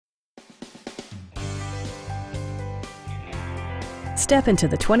Step into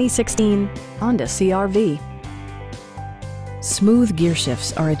the 2016 Honda CR-V. Smooth gear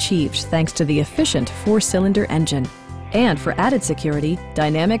shifts are achieved thanks to the efficient 4-cylinder engine. And for added security,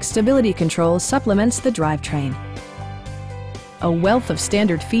 dynamic stability control supplements the drivetrain. A wealth of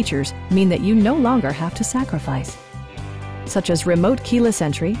standard features mean that you no longer have to sacrifice, such as remote keyless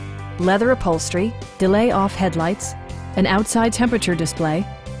entry, leather upholstery, delay-off headlights, an outside temperature display,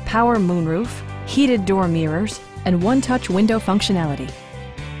 power moonroof, heated door mirrors, and one-touch window functionality.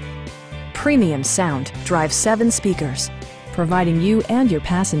 Premium sound drives 7 speakers, providing you and your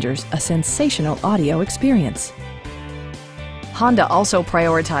passengers a sensational audio experience. Honda also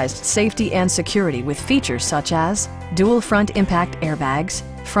prioritized safety and security with features such as dual front impact airbags,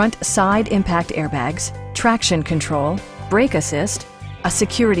 front side impact airbags, traction control, brake assist, a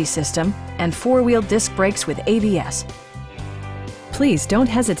security system, and 4-wheel disc brakes with ABS. Please don't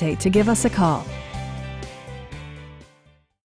hesitate to give us a call.